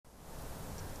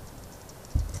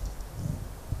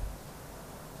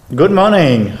Good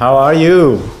morning, how are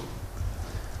you?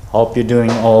 Hope you're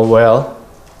doing all well.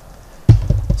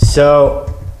 So,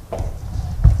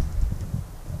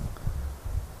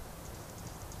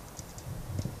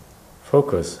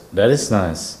 focus, that is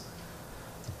nice.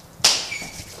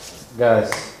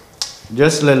 Guys,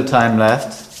 just a little time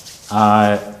left.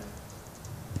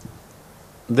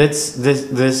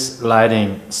 This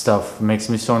lighting stuff makes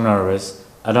me so nervous.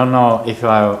 I don't know if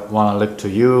I want to look to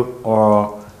you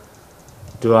or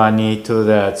do I need to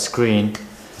that screen.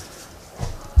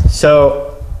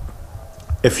 So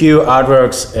a few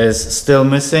artworks is still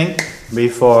missing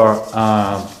before,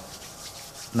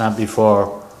 not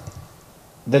before,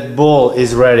 that bowl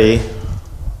is ready.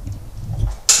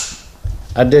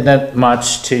 I did not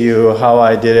much to you how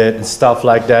I did it and stuff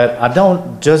like that.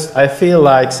 I feel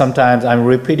like sometimes I'm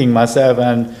repeating myself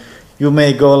and you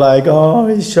may go like, oh,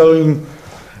 he's showing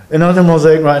another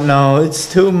mosaic right now, it's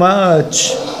too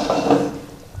much.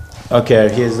 Okay,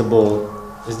 here's the bowl.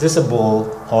 Is this a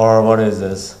bowl or what is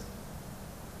this?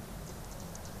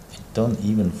 Don't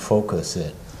even focus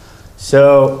it.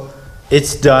 So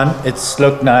it's done, it's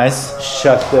looked nice.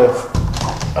 Shut the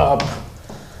up.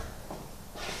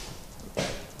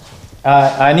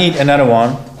 I need another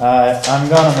one. I'm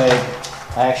gonna make,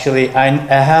 actually I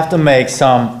have to make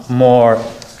some more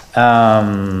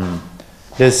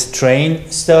this train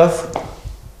stuff.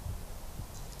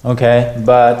 Okay,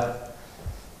 but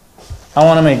I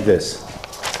want to make this.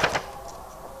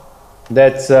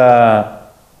 That's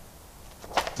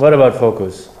what about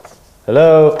focus?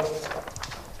 Hello?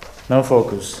 No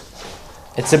focus.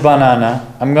 It's a banana.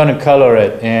 I'm gonna color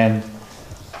it in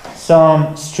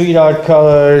some street art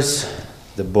colors.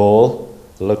 The bowl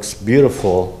looks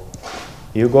beautiful.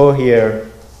 You go here.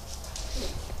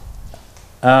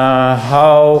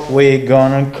 How we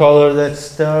gonna color that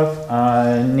stuff?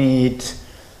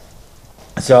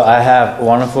 So I have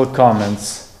wonderful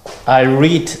comments. I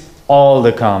read all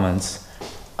the comments.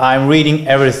 I'm reading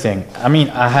everything. I mean,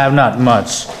 I have not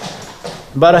much,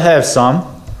 but I have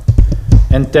some,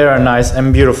 and they are nice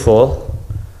and beautiful.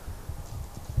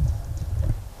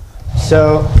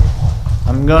 So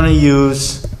I'm gonna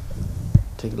use,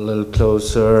 take it a little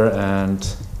closer and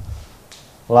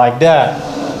like that.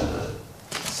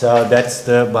 So that's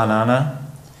the banana.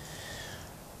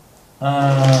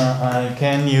 I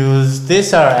can use,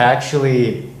 these are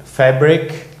actually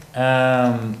fabric,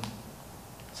 some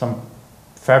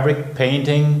fabric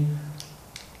painting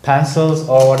pencils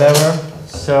or whatever.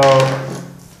 So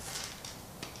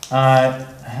I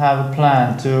have a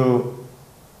plan to,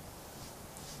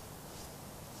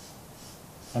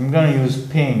 I'm gonna use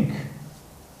pink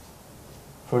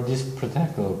for this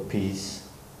particular piece.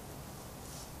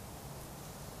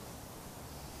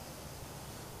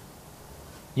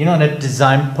 You know, that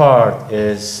design part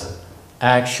is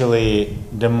actually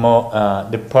the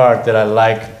part that I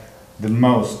like the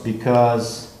most,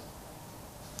 because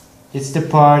it's the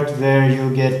part where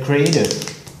you get creative.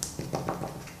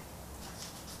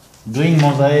 Doing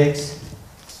mosaics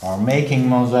or making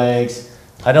mosaics,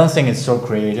 I don't think it's so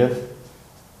creative.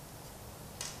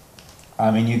 I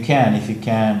mean, you can, if you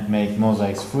can make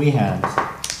mosaics freehand,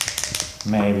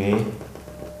 maybe,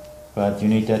 but you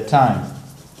need that time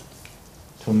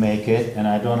to make it, and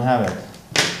I don't have it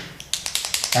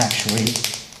actually.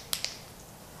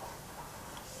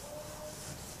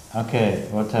 Okay,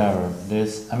 whatever.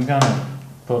 This, I'm gonna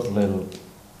put a little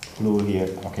blue here.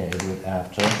 Okay, do it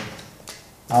after.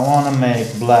 I want to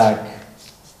make black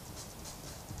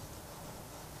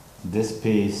this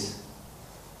piece,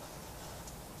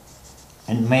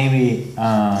 and maybe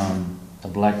a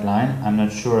black line. I'm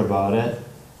not sure about it,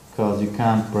 because you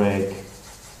can't break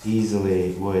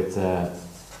easily with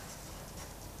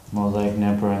mosaic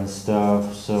nipper and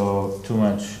stuff, so too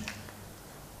much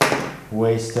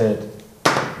wasted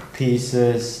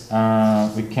pieces.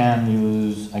 We can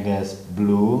use, I guess,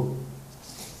 blue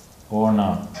or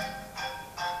not.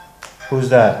 Who's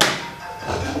that?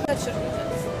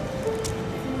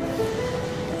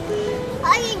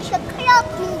 Hayır, şaka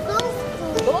yaptım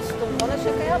dostum. Dostum, bana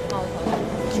şaka yapma Ayhan.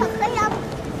 Şaka yaptım.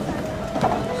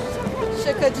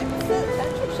 Şakacı mısın? Sen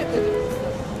çok şakacı mısın?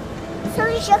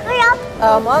 Sana şaka yaptım.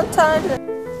 Aman tanrım.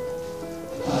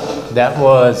 That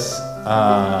was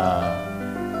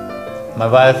my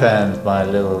wife and my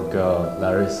little girl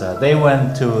Larissa. They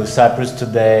went to Cyprus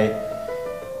today,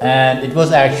 and it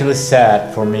was actually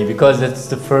sad for me because it's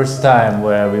the first time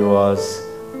where we was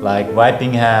like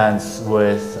wiping hands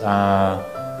with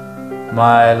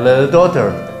my little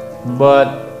daughter, but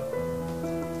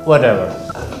whatever,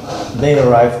 they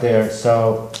arrived there,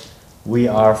 so we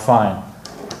are fine.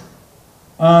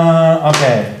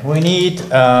 Okay, we need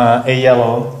a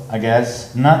yellow. I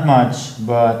guess. Not much,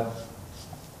 but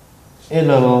a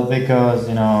little, because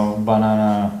you know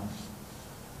banana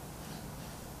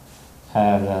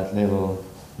have that little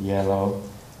yellow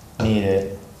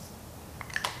needed.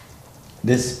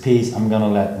 This piece I'm gonna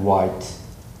let white.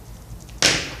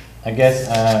 I guess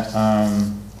I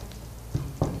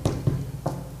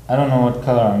don't know what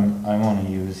color I want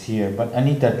to use here, but I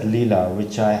need that lila,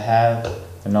 which I have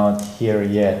not here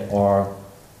yet, or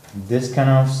this kind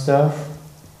of stuff.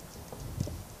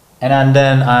 And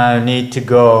then I need to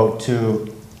go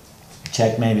to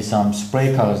check maybe some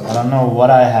spray colors. I don't know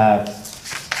what I have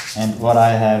and what I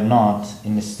have not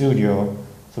in the studio.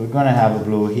 So we're gonna have a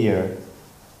blue here.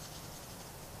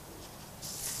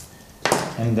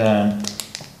 And then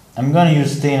I'm gonna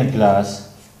use stained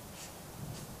glass,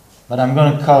 but I'm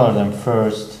gonna color them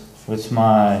first with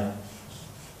my,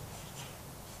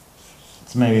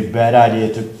 it's maybe a bad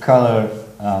idea to color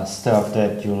stuff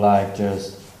that you like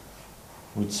just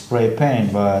with spray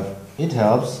paint, but it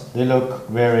helps. They look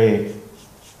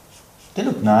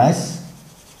nice.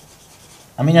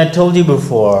 I mean, I told you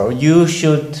before, you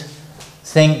should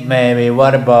think maybe,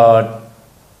 what about,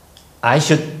 I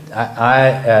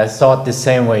thought the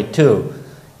same way too.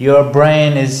 Your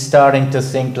brain is starting to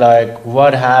think like,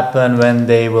 what happened when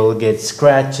they will get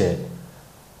scratched?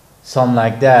 Something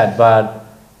like that, but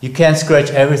you can't scratch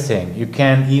everything. You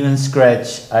can't even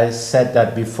scratch, I said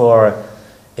that before,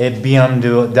 a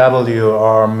BMW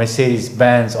or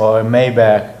Mercedes-Benz or a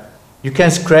Maybach. You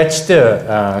can scratch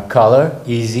the color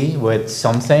easy with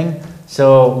something.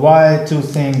 So why to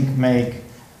make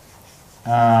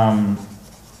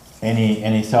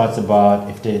any thoughts about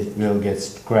if they will get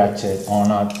scratched or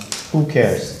not? Who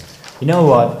cares? You know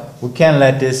what? We can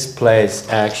let this place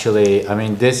actually, I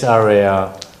mean this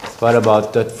area. What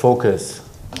about that focus?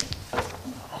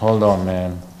 Hold on,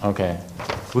 man. Okay.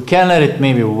 We can let it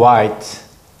maybe white.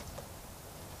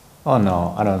 Oh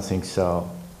no, I don't think so.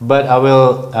 But I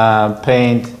will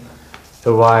paint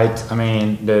the white, I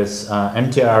mean this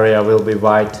empty area will be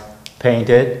white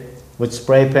painted with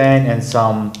spray paint and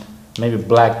some maybe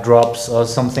black drops or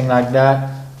something like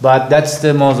that. But that's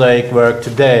the mosaic work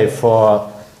today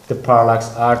for the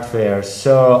Parallax art fair.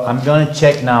 So I'm going to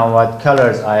check now what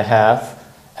colors I have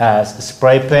as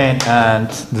spray paint, and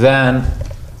then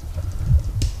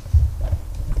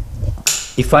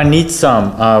if I need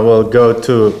some I will go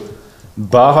to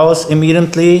Bauhaus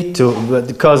immediately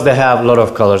because they have a lot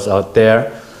of colors out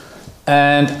there.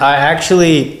 And I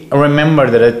actually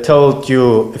remember that I told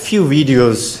you a few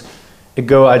videos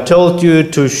ago, I told you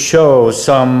to show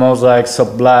some mosaic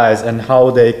supplies and how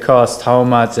they cost, how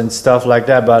much and stuff like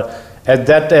that. But at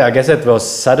that day, I guess it was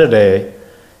Saturday,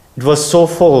 it was so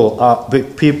full of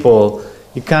big people,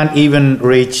 you can't even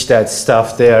reach that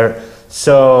stuff there.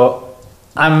 So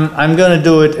I'm gonna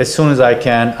do it as soon as I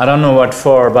can. I don't know what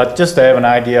for, but just to have an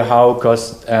idea how it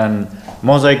costs and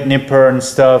mosaic nipper and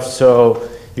stuff, so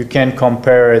you can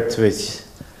compare it with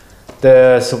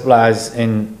the supplies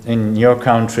in your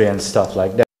country and stuff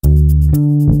like that.